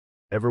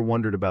Ever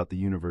wondered about the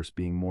universe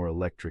being more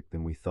electric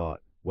than we thought?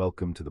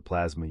 Welcome to the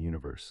plasma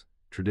universe.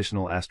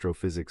 Traditional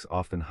astrophysics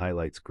often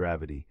highlights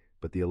gravity,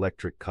 but the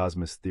electric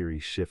cosmos theory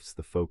shifts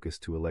the focus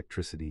to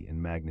electricity and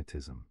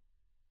magnetism.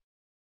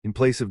 In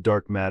place of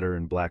dark matter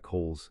and black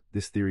holes,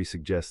 this theory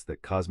suggests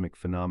that cosmic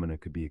phenomena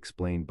could be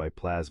explained by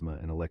plasma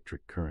and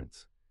electric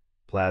currents.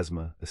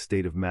 Plasma, a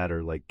state of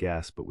matter like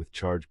gas but with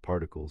charged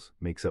particles,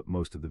 makes up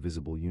most of the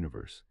visible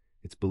universe.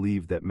 It's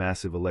believed that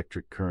massive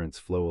electric currents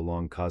flow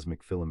along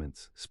cosmic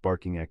filaments,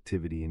 sparking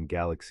activity in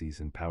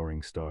galaxies and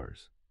powering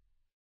stars.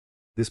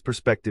 This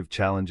perspective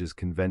challenges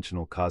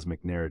conventional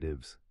cosmic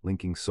narratives,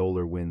 linking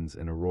solar winds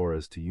and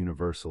auroras to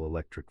universal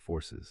electric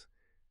forces.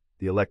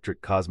 The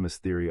electric cosmos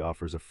theory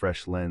offers a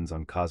fresh lens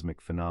on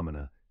cosmic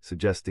phenomena,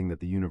 suggesting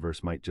that the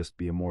universe might just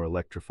be a more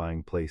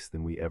electrifying place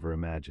than we ever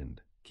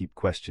imagined. Keep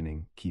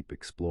questioning, keep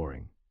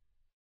exploring.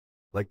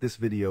 Like this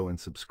video and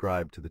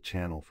subscribe to the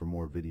channel for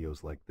more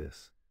videos like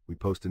this. We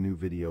post a new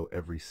video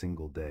every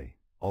single day.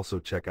 Also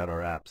check out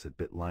our apps at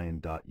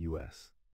bitlion.us.